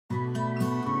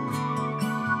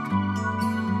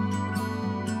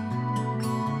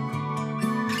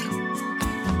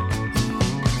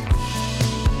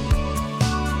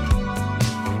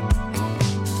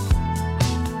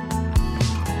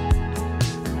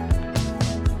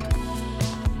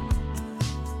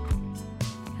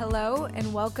Hello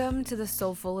and welcome to the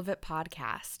Soulful of It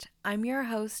podcast. I'm your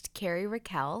host, Carrie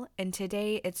Raquel, and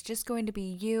today it's just going to be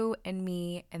you and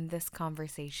me and this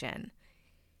conversation.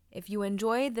 If you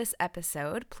enjoyed this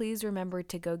episode, please remember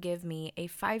to go give me a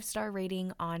 5-star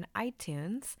rating on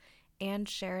iTunes and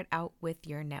share it out with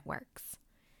your networks.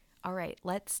 All right,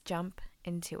 let's jump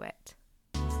into it.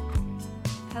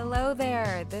 Hello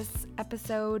there. This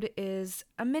episode is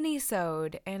a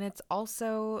mini-sode, and it's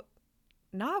also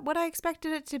not what I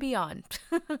expected it to be on,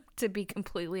 to be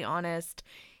completely honest.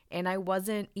 And I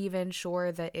wasn't even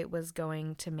sure that it was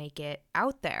going to make it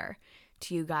out there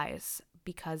to you guys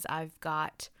because I've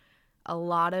got a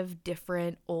lot of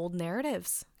different old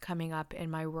narratives coming up in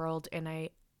my world. And I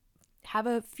have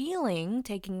a feeling,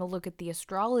 taking a look at the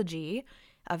astrology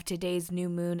of today's new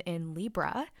moon in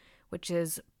Libra, which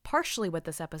is partially what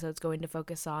this episode's going to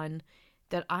focus on,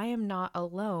 that I am not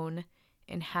alone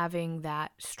in having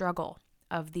that struggle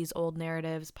of these old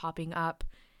narratives popping up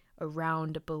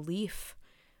around belief,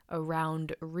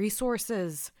 around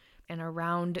resources, and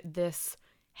around this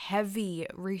heavy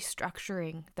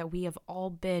restructuring that we have all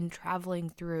been traveling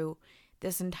through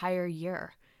this entire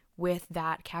year with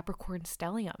that Capricorn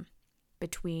stellium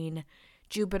between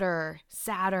Jupiter,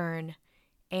 Saturn,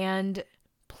 and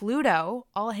Pluto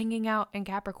all hanging out in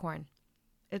Capricorn.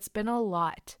 It's been a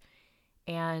lot.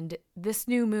 And this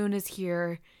new moon is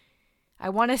here. I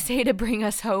want to say to bring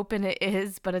us hope, and it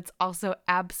is, but it's also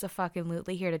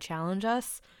abso-fucking-lutely here to challenge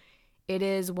us. It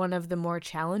is one of the more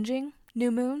challenging new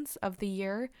moons of the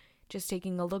year, just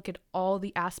taking a look at all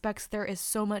the aspects. There is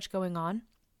so much going on.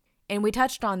 And we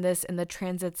touched on this in the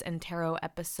Transits and Tarot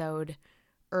episode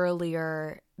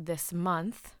earlier this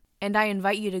month. And I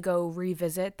invite you to go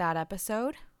revisit that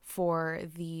episode for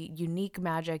the unique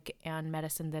magic and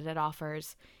medicine that it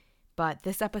offers. But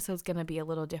this episode's going to be a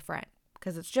little different,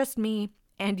 because it's just me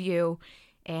and you,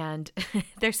 and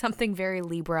there's something very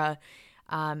Libra,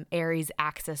 Aries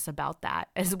axis about that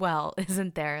as well,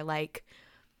 isn't there? Like,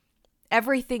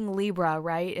 everything Libra,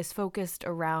 right, is focused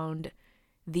around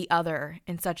the other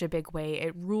in such a big way.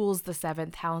 It rules the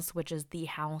 7th house, which is the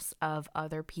house of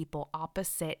other people,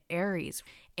 opposite Aries.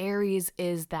 Aries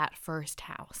is that first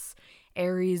house.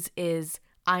 Aries is,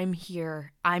 I'm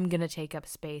here, I'm going to take up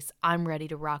space, I'm ready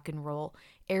to rock and roll.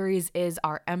 Aries is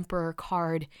our Emperor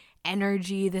card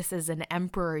energy. This is an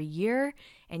Emperor year,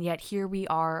 and yet here we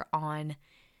are on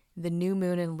the new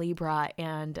moon in Libra,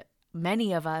 and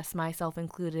many of us, myself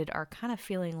included, are kind of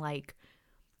feeling like,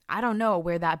 I don't know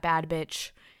where that bad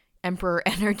bitch Emperor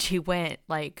energy went.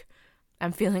 Like,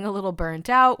 I'm feeling a little burnt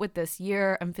out with this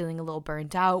year. I'm feeling a little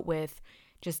burnt out with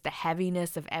just the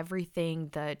heaviness of everything,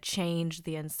 the change,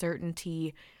 the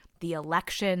uncertainty, the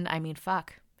election. I mean,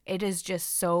 fuck. It is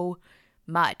just so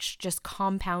much, just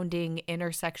compounding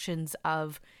intersections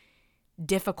of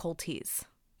difficulties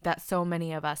that so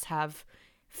many of us have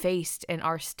faced and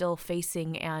are still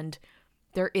facing, and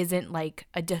there isn't like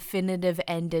a definitive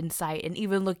end in sight. And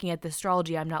even looking at the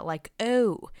astrology, I'm not like,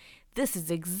 oh, this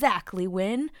is exactly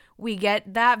when we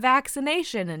get that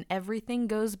vaccination and everything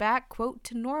goes back, quote,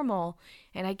 to normal.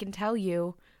 And I can tell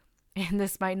you, and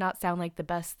this might not sound like the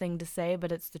best thing to say,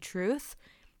 but it's the truth,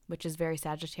 which is very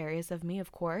Sagittarius of me,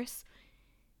 of course,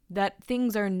 that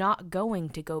things are not going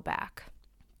to go back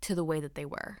to the way that they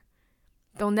were.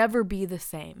 They'll never be the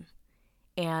same.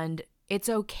 And it's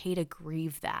okay to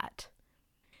grieve that.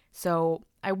 So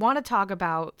I want to talk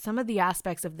about some of the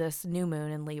aspects of this new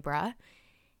moon in Libra,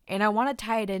 and I want to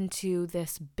tie it into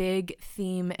this big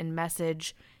theme and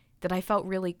message that I felt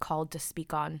really called to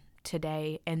speak on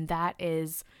today, and that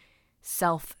is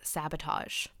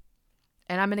self-sabotage.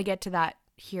 And I'm going to get to that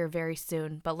here very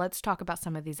soon, but let's talk about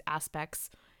some of these aspects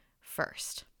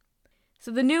first.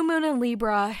 So the new moon in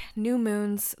Libra, new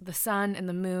moons, the sun and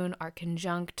the moon are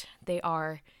conjunct. They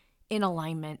are in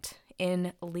alignment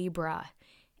in Libra,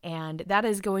 and that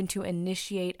is going to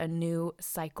initiate a new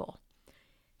cycle.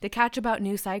 The catch about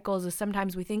new cycles is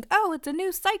sometimes we think, oh, it's a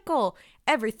new cycle,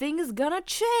 everything is gonna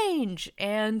change.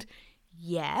 And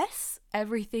yes,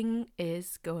 everything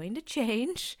is going to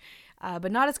change,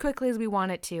 but not as quickly as we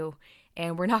want it to.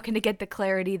 And we're not going to get the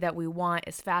clarity that we want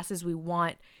as fast as we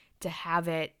want to have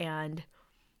it. And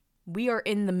we are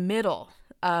in the middle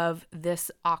of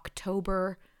this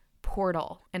October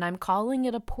portal. And I'm calling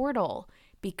it a portal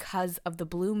because of the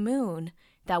blue moon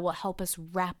that will help us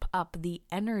wrap up the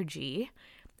energy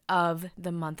of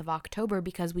the month of October,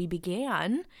 because we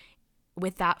began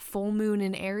with that full moon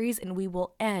in Aries and we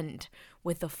will end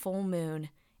with the full moon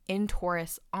in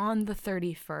Taurus on the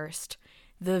 31st.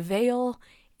 The veil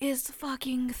is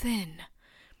fucking thin.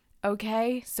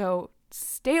 Okay? So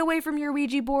stay away from your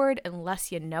Ouija board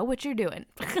unless you know what you're doing.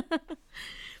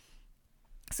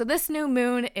 So this new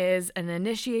moon is an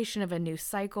initiation of a new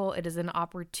cycle. It is an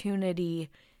opportunity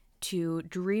to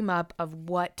dream up of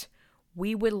what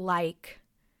we would like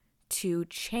to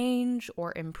change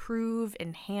or improve,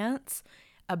 enhance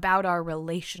about our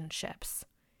relationships.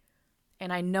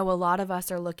 And I know a lot of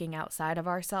us are looking outside of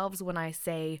ourselves when I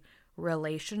say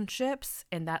relationships,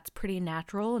 and that's pretty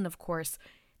natural. And of course,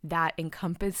 that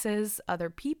encompasses other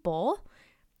people.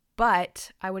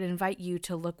 But I would invite you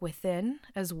to look within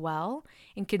as well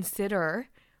and consider,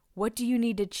 what do you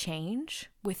need to change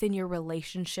within your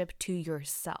relationship to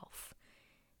yourself?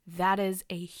 That is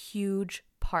a huge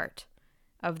part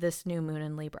of this new moon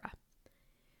in Libra.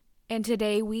 And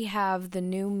today we have the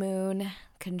new moon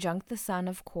conjunct the sun,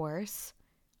 of course,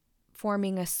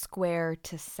 forming a square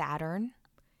to Saturn.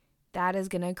 That is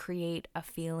going to create a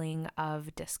feeling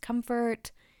of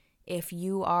discomfort. If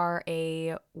you are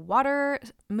a water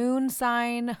moon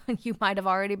sign, you might have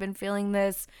already been feeling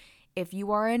this. If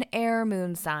you are an air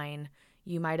moon sign,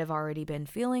 you might have already been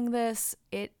feeling this.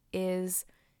 It is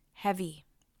heavy.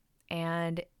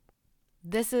 And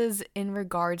this is in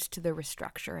regards to the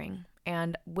restructuring.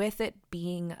 And with it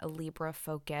being a Libra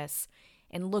focus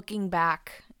and looking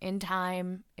back in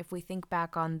time, if we think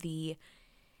back on the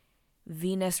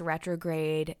Venus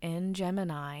retrograde in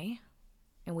Gemini,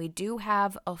 and we do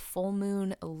have a full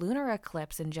moon lunar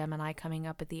eclipse in Gemini coming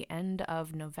up at the end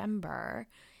of November,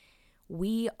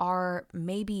 we are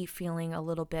maybe feeling a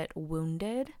little bit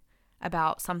wounded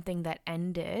about something that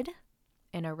ended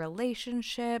in a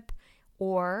relationship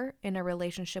or in a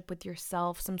relationship with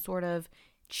yourself, some sort of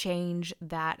change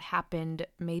that happened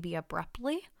maybe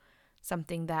abruptly,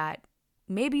 something that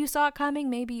maybe you saw it coming,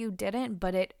 maybe you didn't,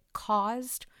 but it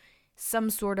caused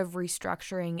some sort of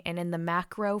restructuring. And in the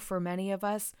macro, for many of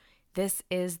us, this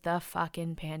is the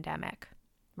fucking pandemic,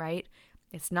 right?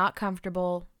 It's not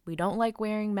comfortable. We don't like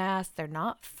wearing masks. They're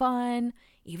not fun,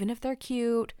 even if they're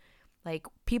cute. Like,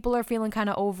 people are feeling kind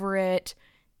of over it.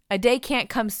 A day can't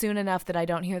come soon enough that I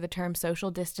don't hear the term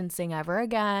social distancing ever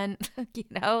again,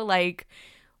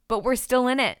 but we're still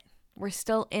in it. We're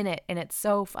still in it, and it's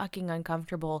so fucking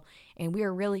uncomfortable, and we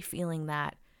are really feeling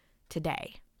that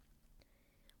today.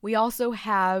 We also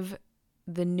have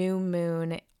the new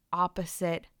moon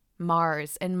opposite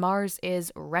Mars, and Mars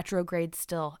is retrograde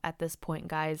still at this point,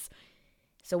 guys.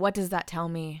 So what does that tell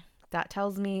me? That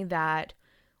tells me that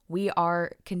we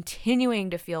are continuing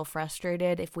to feel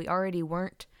frustrated. If we already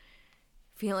weren't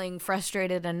feeling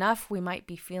frustrated enough, we might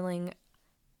be feeling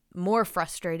more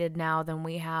frustrated now than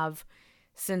we have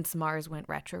since Mars went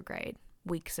retrograde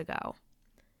weeks ago.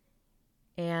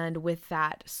 And with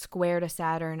that square to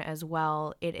Saturn as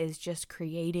well, it is just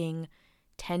creating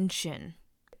tension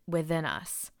within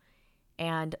us.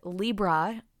 And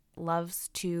Libra loves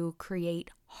to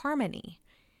create harmony.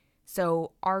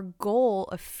 So our goal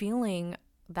of feeling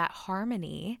that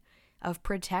harmony, of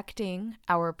protecting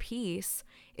our peace,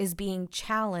 is being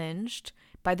challenged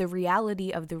by the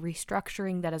reality of the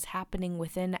restructuring that is happening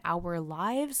within our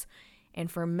lives.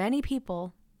 And for many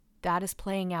people, that is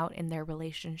playing out in their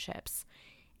relationships.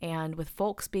 And with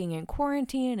folks being in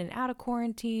quarantine and out of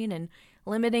quarantine and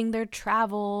limiting their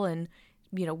travel and,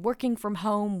 working from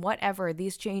home, whatever,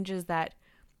 these changes that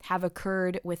have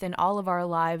occurred within all of our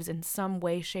lives in some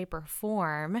way, shape, or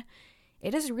form,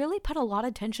 it has really put a lot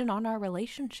of tension on our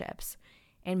relationships.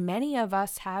 And many of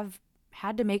us have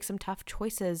had to make some tough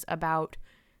choices about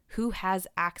who has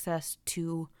access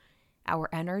to our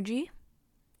energy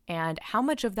and how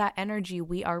much of that energy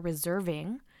we are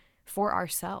reserving for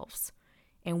ourselves.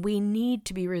 And we need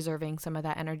to be reserving some of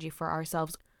that energy for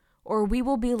ourselves, or we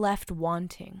will be left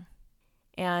wanting.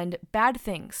 And bad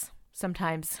things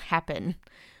sometimes happen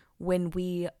when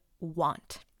we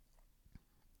want,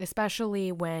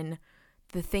 especially when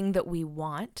the thing that we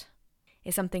want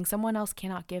is something someone else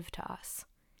cannot give to us.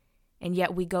 And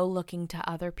yet we go looking to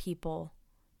other people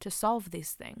to solve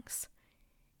these things.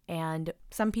 And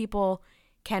some people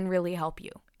can really help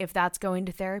you. If that's going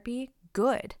to therapy,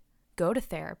 good. Go to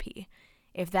therapy.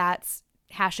 If that's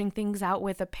hashing things out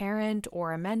with a parent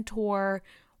or a mentor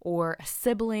or a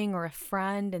sibling or a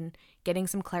friend and getting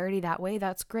some clarity that way,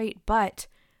 that's great. But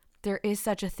there is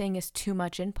such a thing as too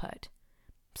much input.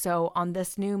 So on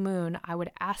this new moon, I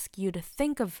would ask you to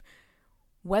think of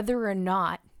whether or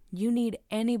not you need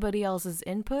anybody else's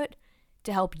input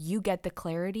to help you get the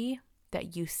clarity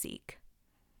that you seek.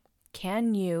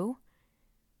 Can you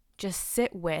just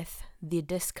sit with the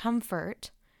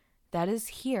discomfort that is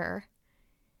here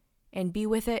and be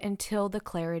with it until the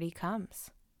clarity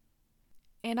comes?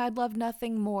 And I'd love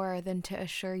nothing more than to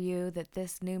assure you that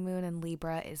this new moon in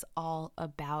Libra is all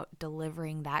about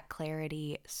delivering that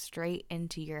clarity straight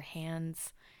into your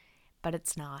hands, but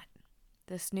it's not.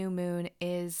 This new moon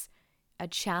is a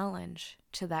challenge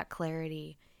to that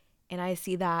clarity. And I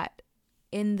see that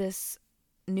in this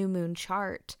new moon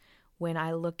chart when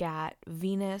I look at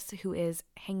Venus, who is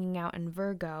hanging out in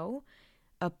Virgo,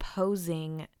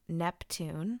 opposing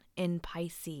Neptune in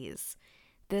Pisces.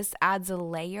 This adds a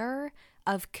layer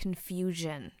of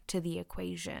confusion to the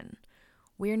equation.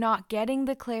 We're not getting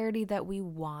the clarity that we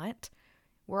want.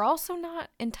 We're also not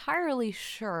entirely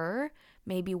sure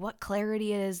maybe what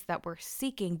clarity it is that we're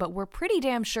seeking, but we're pretty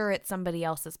damn sure it's somebody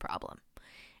else's problem,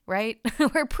 right?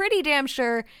 We're pretty damn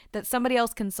sure that somebody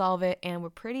else can solve it, and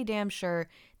we're pretty damn sure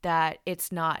that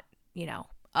it's not,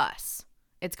 us.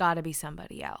 It's got to be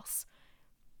somebody else.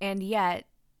 And yet,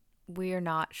 we're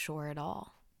not sure at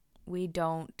all. We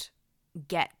don't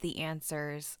get the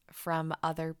answers from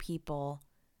other people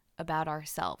about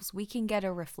ourselves. We can get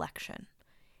a reflection,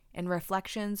 and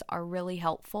reflections are really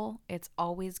helpful. It's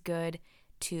always good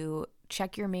to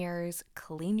check your mirrors,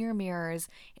 clean your mirrors,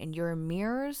 and your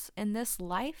mirrors in this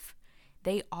life,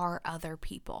 they are other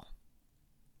people.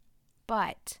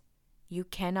 But you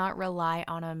cannot rely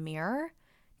on a mirror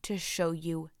to show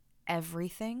you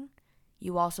everything.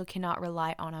 You also cannot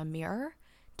rely on a mirror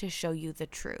to show you the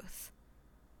truth.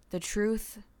 The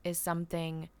truth is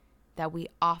something that we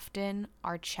often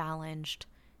are challenged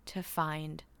to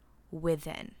find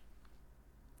within.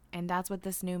 And that's what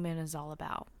this new moon is all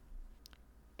about.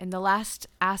 And the last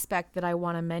aspect that I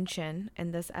want to mention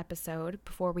in this episode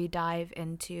before we dive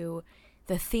into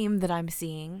the theme that I'm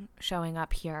seeing showing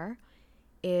up here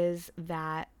is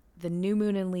that the new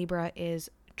moon in Libra is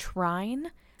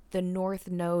trine the North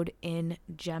Node in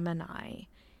Gemini.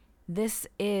 This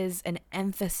is an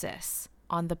emphasis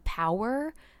on the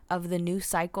power of the new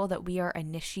cycle that we are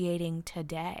initiating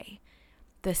today.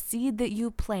 The seed that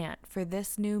you plant for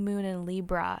this new moon in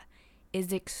Libra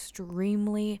is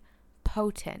extremely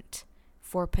potent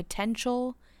for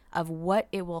potential of what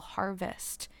it will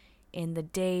harvest in the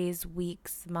days,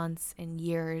 weeks, months, and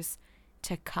years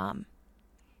to come.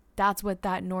 That's what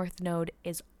that North Node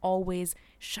is always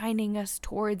shining us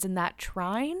towards, and that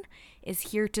trine is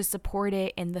here to support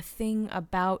it. And the thing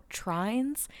about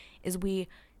trines is we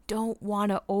don't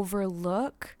want to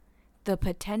overlook the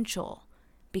potential,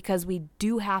 because we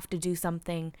do have to do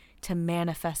something to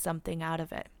manifest something out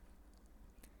of it.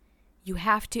 You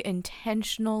have to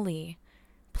intentionally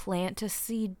plant a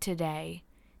seed today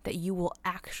that you will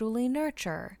actually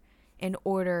nurture in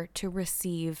order to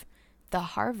receive the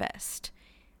harvest.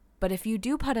 But if you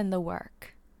do put in the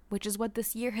work, which is what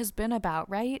this year has been about,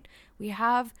 right? We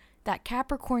have that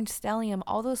Capricorn stellium,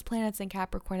 all those planets in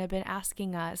Capricorn have been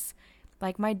asking us,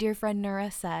 like my dear friend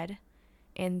Nura said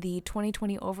in the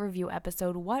 2020 overview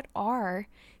episode, what are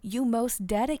you most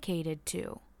dedicated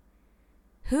to?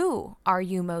 Who are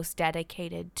you most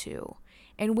dedicated to?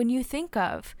 And when you think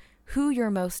of who you're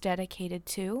most dedicated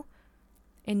to,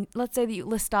 and let's say that you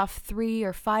list off 3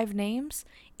 or 5 names,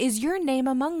 is your name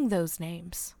among those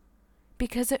names?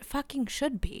 Because it fucking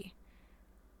should be.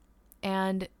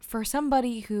 And for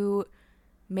somebody who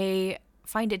may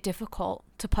find it difficult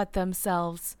to put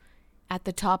themselves at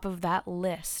the top of that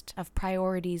list of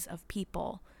priorities of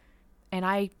people, and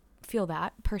I feel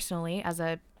that personally as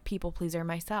a people pleaser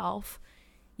myself,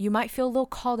 you might feel a little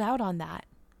called out on that,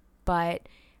 but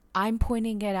I'm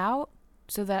pointing it out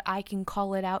so that I can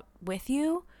call it out with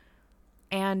you,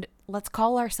 and let's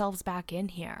call ourselves back in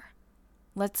here.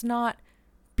 Let's not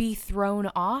be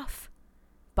thrown off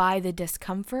by the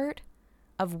discomfort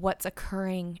of what's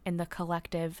occurring in the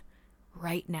collective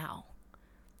right now.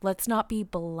 Let's not be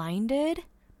blinded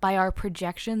by our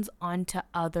projections onto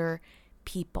other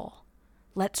people.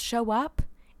 Let's show up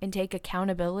and take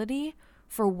accountability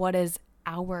for what is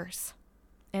ours.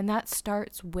 And that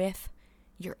starts with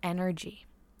your energy,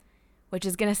 which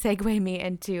is going to segue me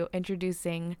into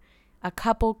introducing a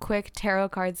couple quick tarot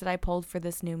cards that I pulled for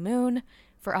this new moon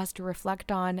for us to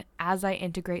reflect on as I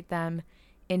integrate them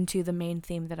into the main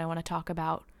theme that I want to talk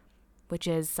about, which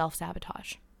is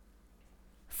self-sabotage.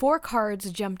 4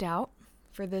 cards jumped out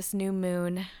for this new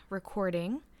moon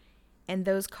recording, and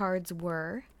those cards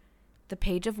were the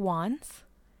Page of Wands,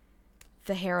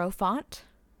 the Hierophant,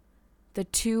 the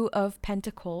 2 of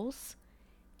Pentacles,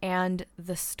 and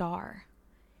the Star.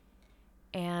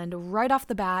 And right off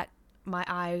the bat, my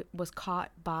eye was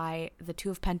caught by the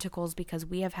 2 of Pentacles because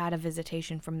we have had a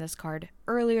visitation from this card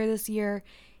earlier this year.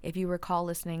 If you recall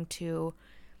listening to,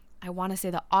 I want to say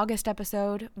the August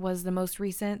episode was the most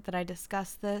recent that I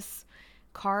discussed this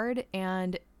card,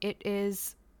 and it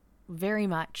is very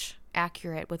much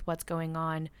accurate with what's going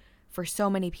on for so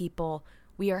many people.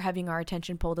 We are having our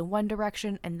attention pulled in one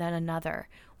direction and then another.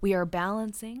 We are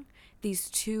balancing these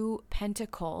 2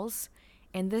 pentacles,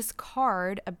 And this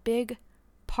card, a big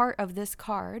part of this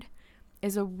card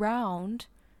is around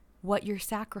what you're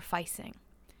sacrificing.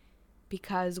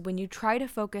 Because when you try to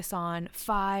focus on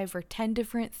 5 or 10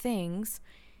 different things,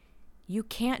 you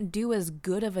can't do as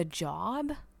good of a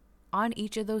job on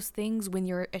each of those things when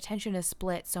your attention is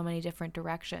split so many different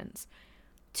directions.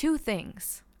 2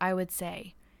 things, I would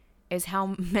say, is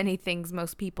how many things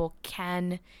most people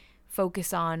can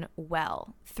focus on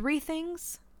well. 3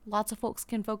 things, lots of folks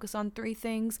can focus on 3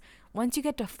 things. Once you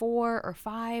get to 4 or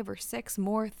 5 or 6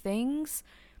 more things,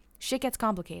 shit gets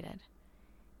complicated.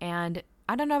 And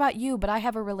I don't know about you, but I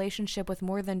have a relationship with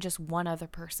more than just one other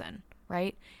person,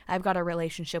 right? I've got a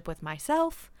relationship with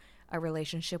myself, a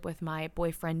relationship with my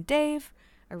boyfriend Dave,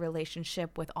 a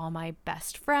relationship with all my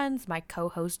best friends, my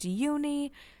co-host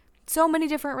Uni, so many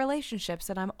different relationships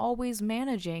that I'm always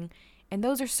managing, and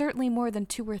those are certainly more than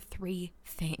 2 or 3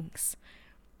 things.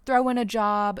 Throw in a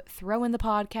job, throw in the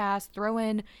podcast, throw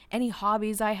in any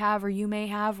hobbies I have or you may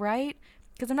have, right?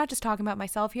 Because I'm not just talking about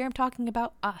myself here, I'm talking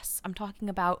about us. I'm talking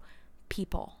about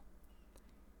people.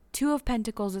 2 of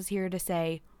Pentacles is here to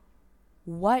say,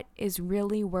 what is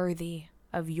really worthy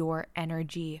of your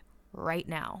energy right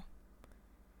now?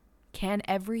 Can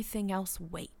everything else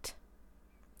wait?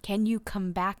 Can you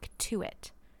come back to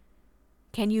it?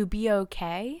 Can you be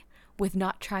okay with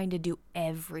not trying to do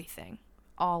everything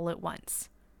all at once?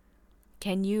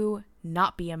 Can you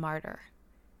not be a martyr?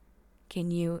 Can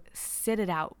you sit it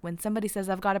out? When somebody says,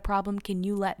 I've got a problem, can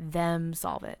you let them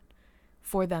solve it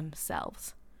for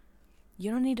themselves?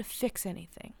 You don't need to fix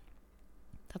anything.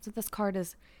 That's what this card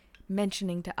is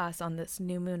mentioning to us on this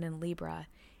new moon in Libra.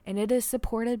 And it is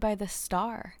supported by the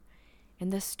star.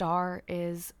 And the star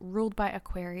is ruled by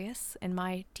Aquarius in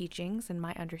my teachings and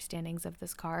my understandings of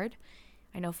this card.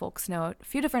 I know folks know a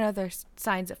few different other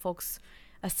signs that folks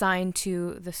assign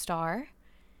to the star.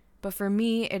 But for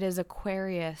me, it is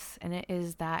Aquarius, and it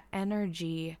is that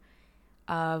energy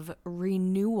of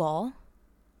renewal,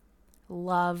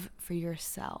 love for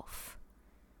yourself.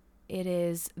 It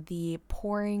is the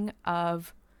pouring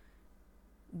of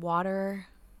water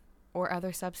or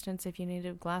other substance. If you need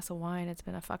a glass of wine, it's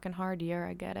been a fucking hard year,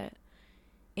 I get it,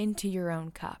 into your own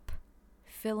cup,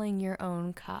 filling your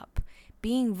own cup,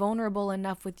 being vulnerable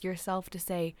enough with yourself to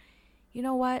say, you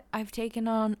know what, I've taken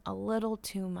on a little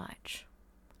too much.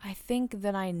 I think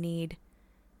that I need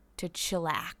to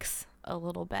chillax a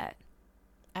little bit.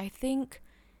 I think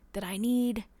that I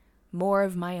need more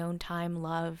of my own time,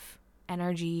 love,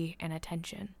 energy, and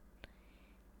attention.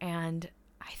 And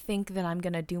I think that I'm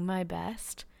going to do my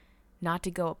best not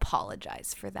to go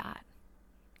apologize for that,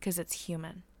 because it's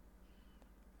human.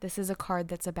 This is a card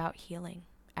that's about healing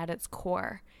at its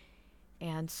core.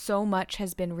 And so much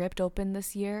has been ripped open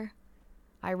this year.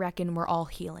 I reckon we're all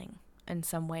healing in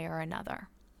some way or another.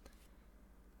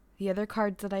 The other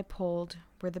cards that I pulled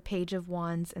were the Page of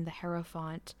Wands and the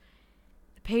Hierophant.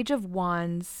 The Page of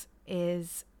Wands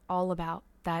is all about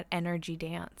that energy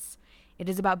dance. It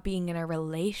is about being in a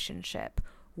relationship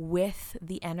with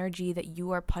the energy that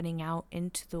you are putting out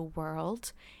into the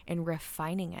world and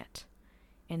refining it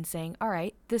and saying, all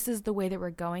right, this is the way that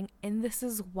we're going, and this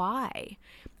is why.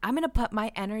 I'm going to put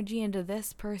my energy into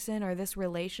this person or this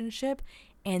relationship,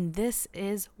 and this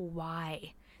is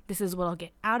why. This is what I'll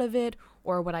get out of it,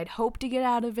 or what I'd hope to get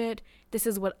out of it. This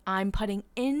is what I'm putting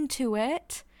into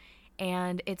it.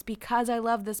 And it's because I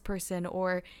love this person,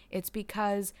 or it's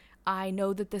because I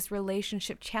know that this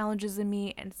relationship challenges in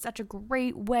me in such a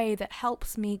great way that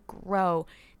helps me grow.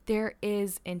 There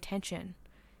is intention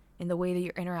in the way that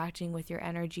you're interacting with your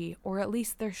energy, or at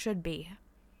least there should be.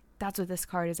 That's what this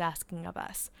card is asking of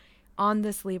us. On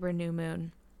this Libra new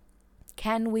moon,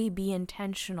 can we be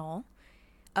intentional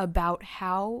about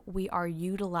how we are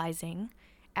utilizing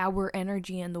our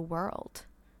energy in the world?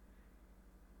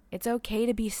 It's okay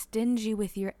to be stingy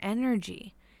with your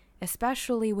energy,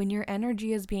 especially when your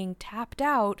energy is being tapped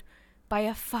out by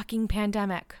a fucking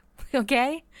pandemic,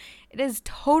 okay? It is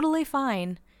totally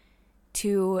fine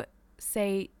to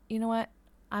say, you know what,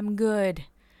 I'm good.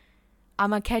 I'm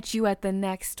gonna catch you at the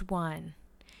next one.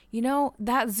 You know,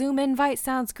 that Zoom invite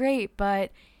sounds great,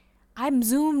 but I'm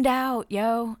zoomed out,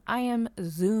 yo. I am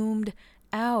zoomed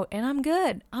out, and I'm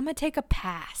good. I'm gonna take a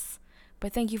pass,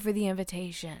 but thank you for the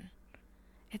invitation.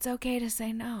 It's okay to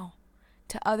say no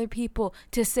to other people,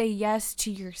 to say yes to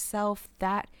yourself.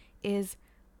 That is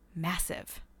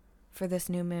massive for this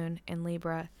new moon in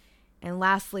Libra. And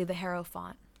lastly, the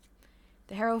Hierophant.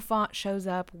 The Hierophant shows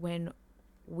up when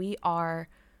we are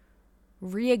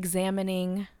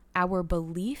re-examining our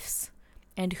beliefs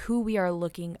and who we are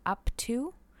looking up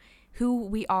to, who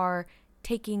we are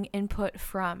taking input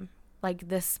from. like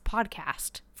this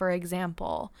podcast, for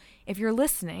example. If you're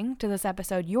listening to this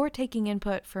episode, you're taking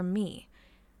input from me.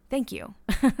 Thank you.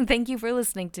 Thank you for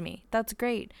listening to me. That's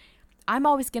great. I'm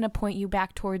always going to point you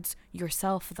back towards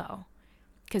yourself, though,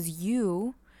 because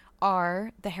you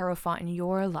are the Hierophant in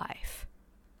your life.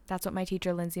 That's what my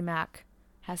teacher, Lindsay Mack,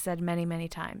 has said many, many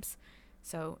times.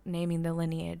 So naming the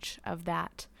lineage of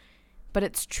that. But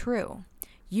it's true.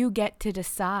 You get to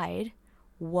decide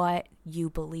what you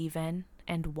believe in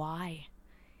and why.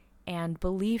 And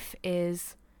belief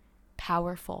is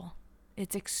powerful.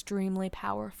 It's extremely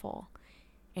powerful.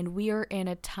 And we are in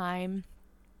a time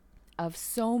of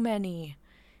so many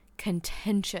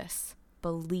contentious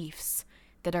beliefs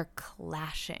that are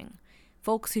clashing.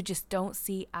 Folks who just don't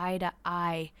see eye to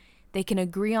eye. They can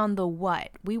agree on the what.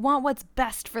 We want what's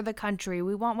best for the country.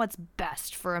 We want what's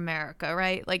best for America,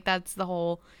 right? Like, that's the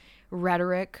whole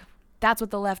rhetoric. That's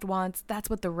what the left wants. That's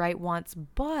what the right wants.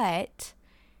 But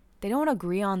they don't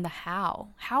agree on the how.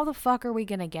 How the fuck are we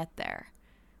going to get there?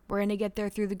 We're going to get there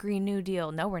through the Green New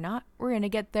Deal. No, we're not. We're going to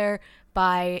get there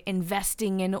by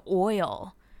investing in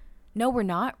oil. No, we're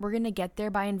not. We're going to get there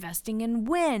by investing in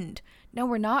wind. No,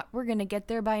 we're not. We're going to get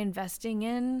there by investing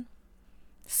in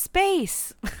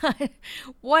space.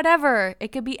 Whatever.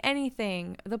 It could be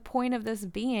anything. The point of this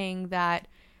being that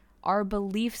our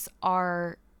beliefs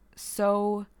are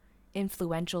so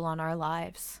influential on our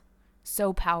lives,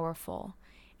 so powerful.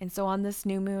 And so on this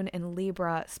new moon in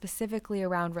Libra, specifically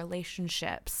around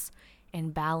relationships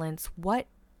and balance, what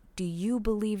do you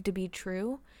believe to be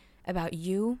true about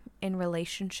you in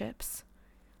relationships?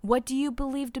 What do you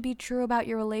believe to be true about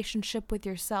your relationship with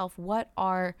yourself? What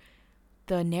are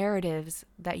the narratives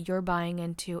that you're buying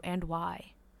into and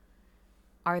why?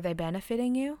 Are they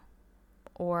benefiting you?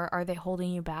 Or are they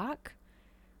holding you back?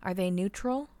 Are they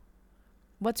neutral?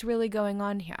 What's really going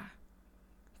on here?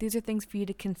 These are things for you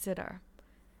to consider.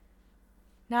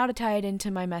 Now to tie it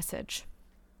into my message.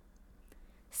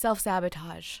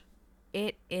 Self-sabotage.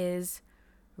 It is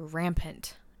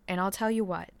rampant. And I'll tell you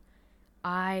what,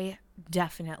 I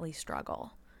definitely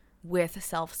struggle with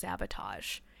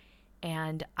self-sabotage.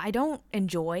 And I don't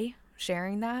enjoy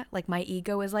sharing that. Like, my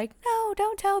ego is like, no,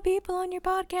 don't tell people on your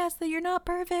podcast that you're not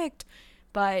perfect.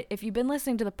 But if you've been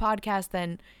listening to the podcast,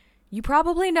 then you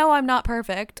probably know I'm not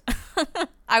perfect.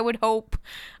 I would hope.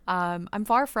 I'm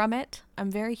far from it. I'm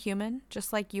very human,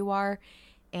 just like you are.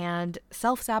 And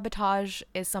self-sabotage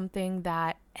is something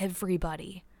that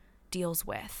everybody deals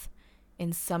with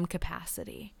in some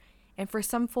capacity. And for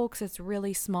some folks, it's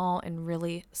really small and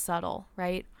really subtle,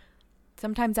 right?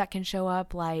 Sometimes that can show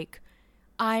up like,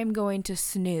 I'm going to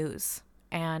snooze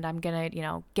and I'm going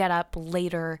to, get up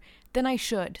later than I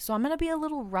should. So I'm going to be a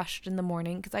little rushed in the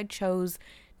morning because I chose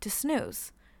to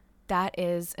snooze. That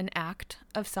is an act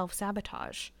of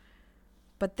self-sabotage.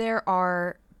 But there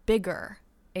are bigger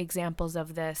examples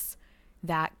of this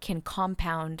that can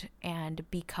compound and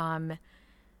become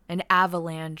an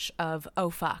avalanche of, oh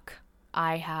fuck,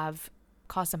 I have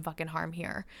caused some fucking harm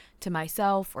here to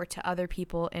myself or to other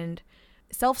people. And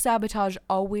self-sabotage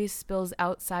always spills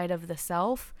outside of the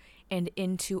self and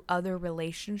into other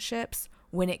relationships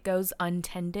when it goes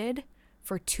untended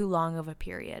for too long of a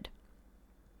period.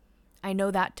 I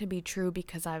know that to be true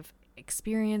because I've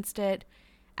experienced it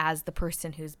as the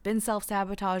person who's been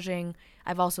self-sabotaging.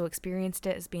 I've also experienced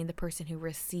it as being the person who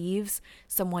receives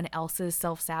someone else's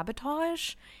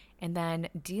self-sabotage. And then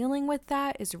dealing with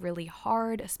that is really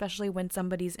hard, especially when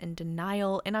somebody's in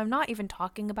denial. And I'm not even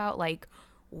talking about like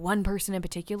one person in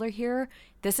particular here.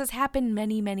 This has happened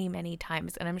many, many, many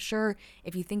times. And I'm sure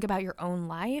if you think about your own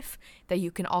life, that you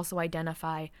can also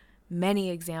identify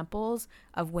many examples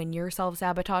of when your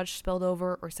self-sabotage spilled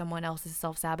over or someone else's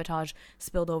self-sabotage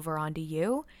spilled over onto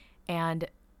you. And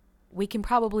we can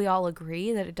probably all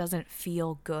agree that it doesn't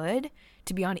feel good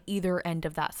to be on either end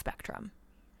of that spectrum.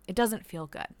 It doesn't feel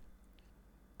good.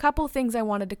 Couple things I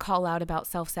wanted to call out about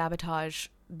self-sabotage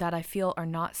that I feel are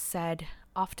not said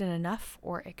often enough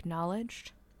or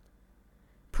acknowledged.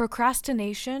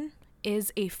 Procrastination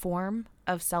is a form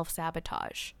of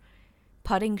self-sabotage.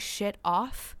 Putting shit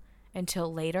off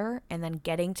until later and then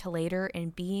getting to later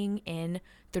and being in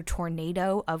the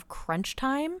tornado of crunch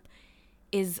time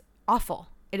is awful.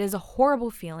 It is a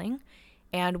horrible feeling.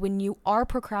 And when you are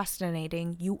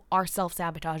procrastinating, you are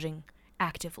self-sabotaging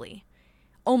actively.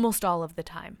 Almost all of the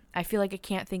time. I feel like I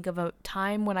can't think of a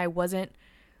time when I wasn't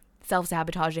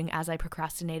self-sabotaging as I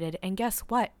procrastinated. And guess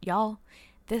what, y'all?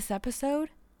 This episode,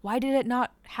 why did it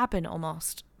not happen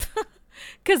almost?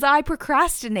 Because I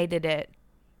procrastinated it.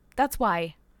 That's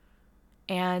why.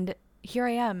 And here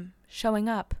I am, showing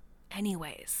up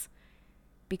anyways.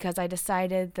 Because I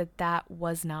decided that that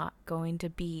was not going to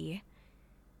be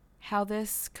how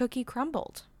this cookie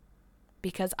crumbled,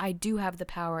 because I do have the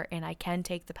power and I can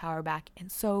take the power back,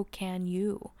 and so can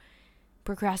you.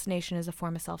 Procrastination is a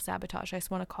form of self-sabotage. I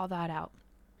just want to call that out.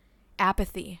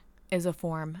 Apathy is a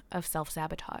form of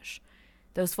self-sabotage.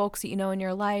 Those folks that you know in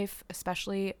your life,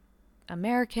 especially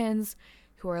Americans,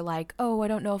 who are like, oh, I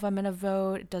don't know if I'm going to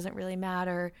vote. It doesn't really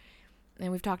matter.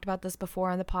 And we've talked about this before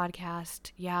on the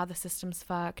podcast. Yeah, the system's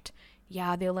fucked.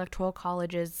 Yeah, the electoral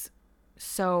college is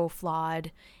so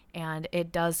flawed. And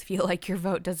it does feel like your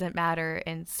vote doesn't matter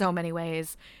in so many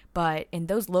ways. But in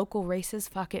those local races,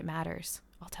 fuck, it matters.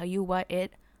 I'll tell you what,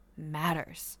 it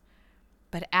matters.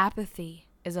 But apathy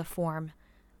is a form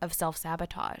of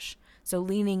self-sabotage. So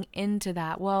leaning into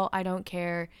that, well, I don't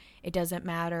care, it doesn't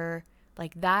matter,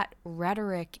 like that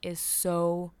rhetoric is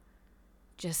so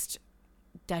just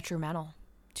detrimental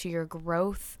to your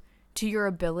growth, to your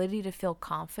ability to feel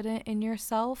confident in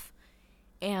yourself.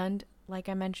 And like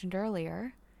I mentioned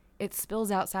earlier, it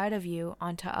spills outside of you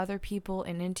onto other people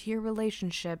and into your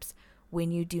relationships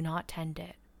when you do not tend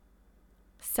it.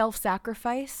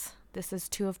 Self-sacrifice, this is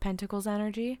Two of Pentacles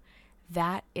energy,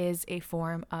 that is a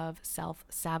form of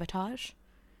self-sabotage.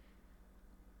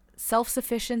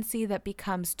 Self-sufficiency that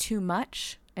becomes too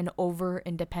much and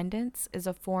over-independence is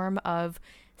a form of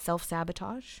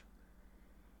self-sabotage.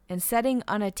 And setting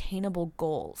unattainable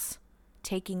goals,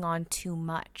 taking on too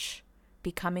much,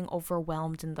 becoming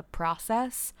overwhelmed in the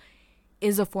process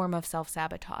is a form of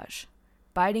self-sabotage.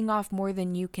 Biting off more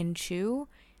than you can chew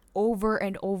over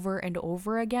and over and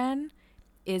over again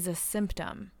is a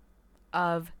symptom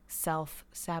of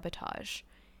self-sabotage.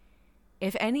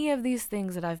 If any of these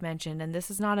things that I've mentioned, and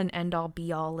this is not an end-all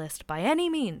be-all list by any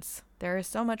means, there is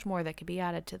so much more that could be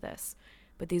added to this,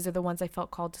 but these are the ones I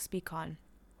felt called to speak on.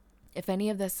 If any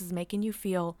of this is making you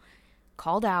feel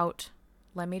called out,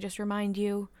 let me just remind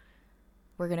you,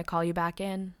 we're going to call you back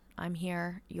in. I'm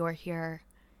here, you're here,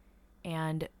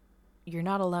 and you're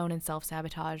not alone in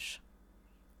self-sabotage.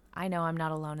 I know I'm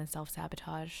not alone in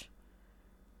self-sabotage.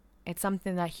 It's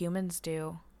something that humans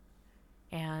do.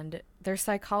 And there's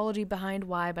psychology behind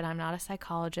why, but I'm not a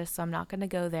psychologist, so I'm not going to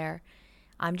go there.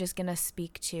 I'm just going to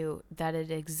speak to that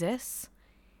it exists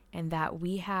and that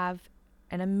we have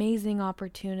an amazing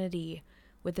opportunity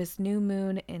with this new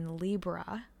moon in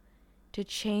Libra to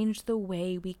change the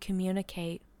way we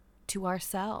communicate to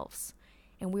ourselves.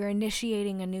 And we're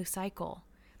initiating a new cycle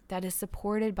that is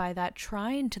supported by that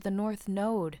trine to the North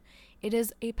Node. It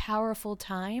is a powerful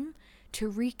time to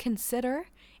reconsider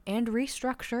and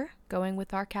restructure, going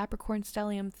with our Capricorn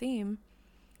stellium theme,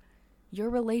 your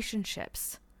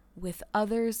relationships with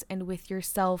others and with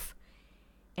yourself.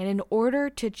 And in order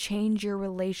to change your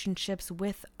relationships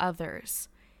with others,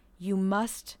 you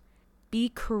must be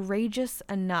courageous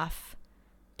enough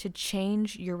to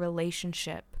change your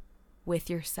relationship with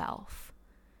yourself.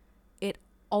 It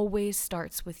always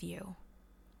starts with you.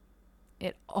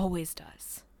 It always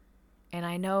does. And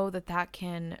I know that that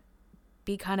can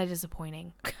be kind of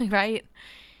disappointing, right?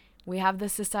 We have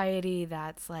this society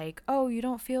that's like, oh, you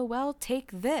don't feel well? Take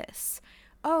this.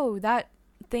 Oh, that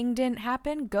thing didn't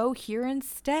happen? Go here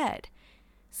instead.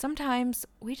 Sometimes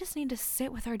we just need to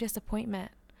sit with our disappointment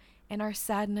and our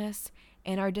sadness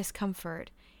and our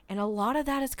discomfort. And a lot of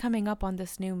that is coming up on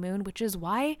this new moon, which is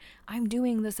why I'm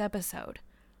doing this episode.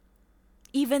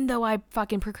 Even though I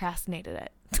fucking procrastinated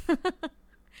it.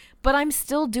 But I'm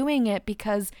still doing it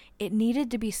because it needed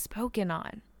to be spoken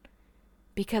on.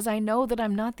 Because I know that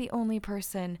I'm not the only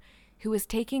person who is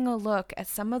taking a look at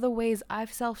some of the ways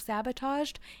I've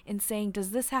self-sabotaged and saying,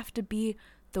 does this have to be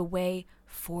the way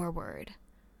forward?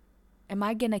 Am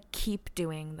I going to keep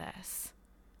doing this?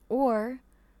 Or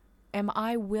am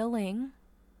I willing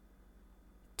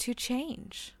to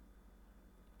change?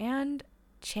 And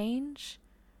change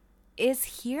is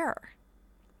here.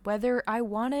 Whether I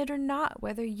want it or not,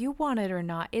 whether you want it or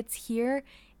not, it's here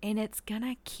and it's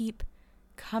gonna keep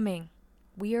coming.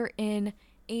 We are in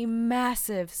a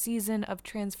massive season of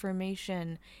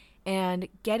transformation, and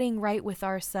getting right with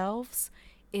ourselves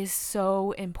is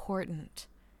so important.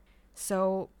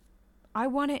 So I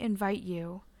want to invite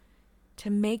you to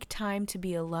make time to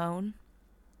be alone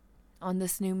on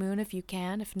this new moon if you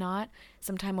can. If not,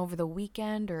 sometime over the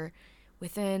weekend or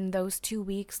within those 2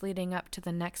 weeks leading up to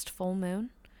the next full moon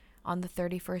on the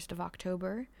 31st of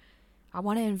October. I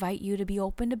want to invite you to be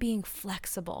open to being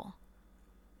flexible,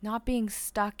 not being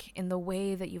stuck in the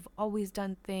way that you've always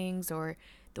done things or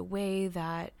the way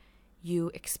that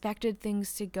you expected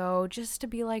things to go, just to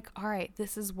be like, all right,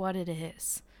 this is what it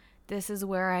is. This is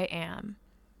where I am.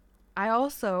 I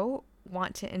also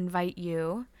want to invite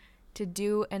you to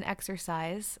do an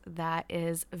exercise that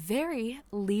is very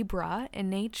Libra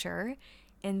in nature,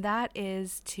 And that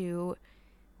is to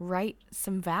write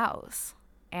some vows.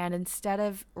 And instead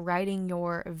of writing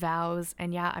your vows,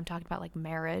 and yeah, I'm talking about like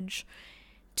marriage,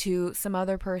 to some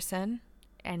other person,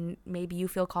 and maybe you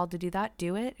feel called to do that,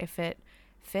 do it if it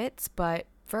fits. But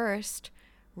first,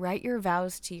 write your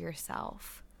vows to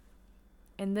yourself.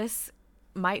 And this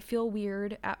might feel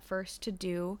weird at first to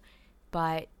do,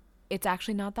 but it's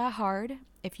actually not that hard.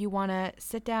 If you want to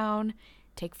sit down,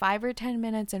 take 5 or 10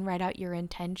 minutes and write out your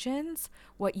intentions,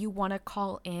 what you want to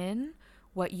call in,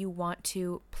 what you want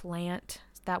to plant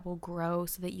that will grow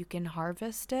so that you can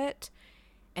harvest it,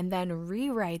 and then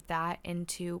rewrite that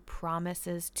into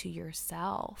promises to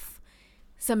yourself.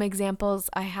 Some examples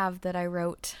I have that I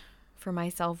wrote for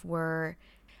myself were,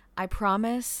 I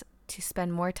promise to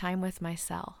spend more time with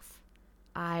myself.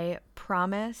 I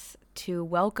promise to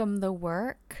welcome the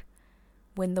work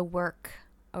when the work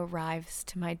arrives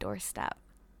to my doorstep.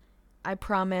 I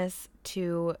promise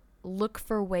to look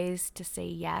for ways to say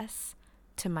yes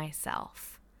to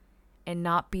myself and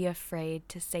not be afraid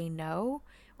to say no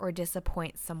or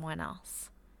disappoint someone else.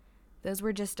 Those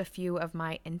were just a few of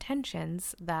my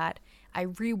intentions that I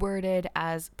reworded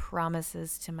as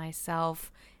promises to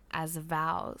myself, as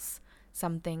vows,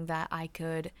 something that I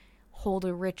could hold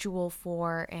a ritual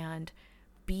for and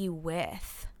be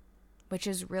with, which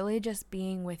is really just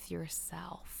being with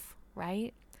yourself,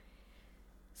 right?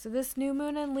 So this new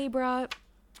moon in Libra,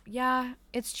 yeah,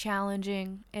 it's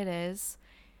challenging, it is,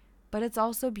 but it's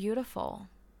also beautiful.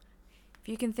 If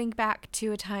you can think back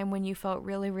to a time when you felt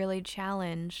really, really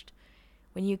challenged,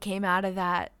 when you came out of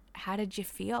that, how did you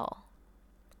feel?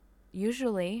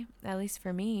 Usually, at least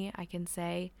for me, I can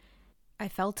say I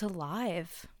felt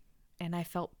alive and I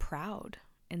felt proud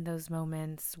in those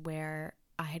moments where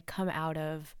I had come out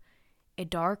of a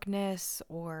darkness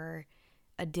or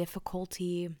a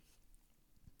difficulty.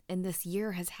 And this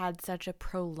year has had such a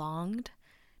prolonged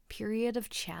period of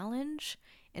challenge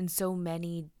and so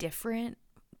many different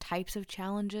types of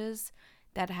challenges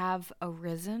that have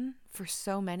arisen for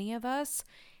so many of us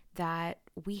that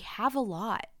we have a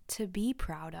lot to be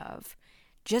proud of.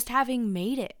 Just having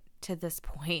made it to this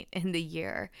point in the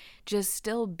year, just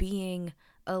still being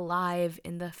alive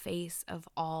in the face of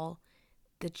all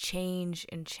the change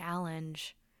and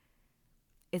challenge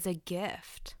is a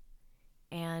gift.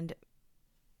 And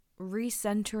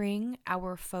recentering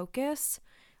our focus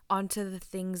onto the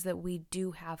things that we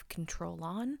do have control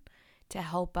on to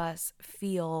help us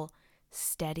feel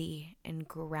steady and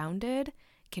grounded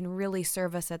can really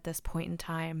serve us at this point in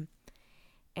time.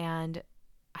 And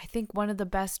I think one of the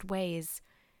best ways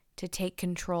to take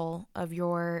control of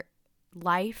your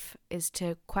life is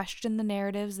to question the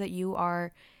narratives that you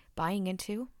are buying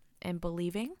into and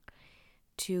believing,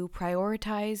 to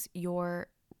prioritize your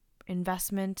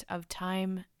investment of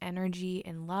time, energy,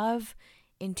 and love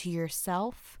into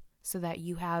yourself so that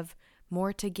you have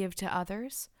more to give to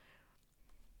others.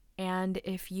 And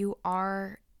if you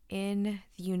are in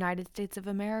the United States of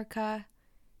America,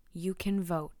 you can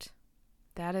vote.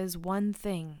 That is one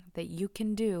thing that you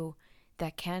can do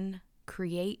that can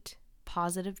create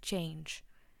positive change,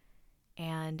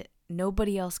 and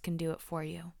nobody else can do it for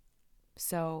you.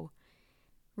 So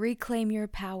reclaim your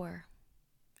power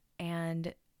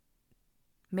and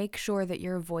make sure that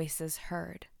your voice is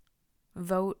heard.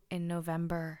 Vote in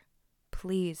November,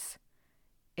 please.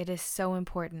 It is so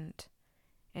important,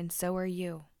 and so are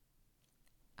you.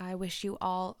 I wish you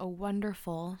all a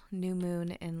wonderful new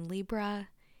moon in Libra,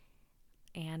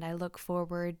 and I look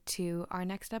forward to our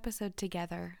next episode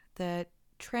together. The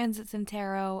transits and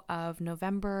tarot of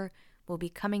November will be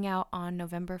coming out on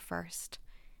November 1st.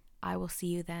 I will see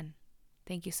you then.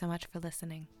 Thank you so much for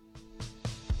listening.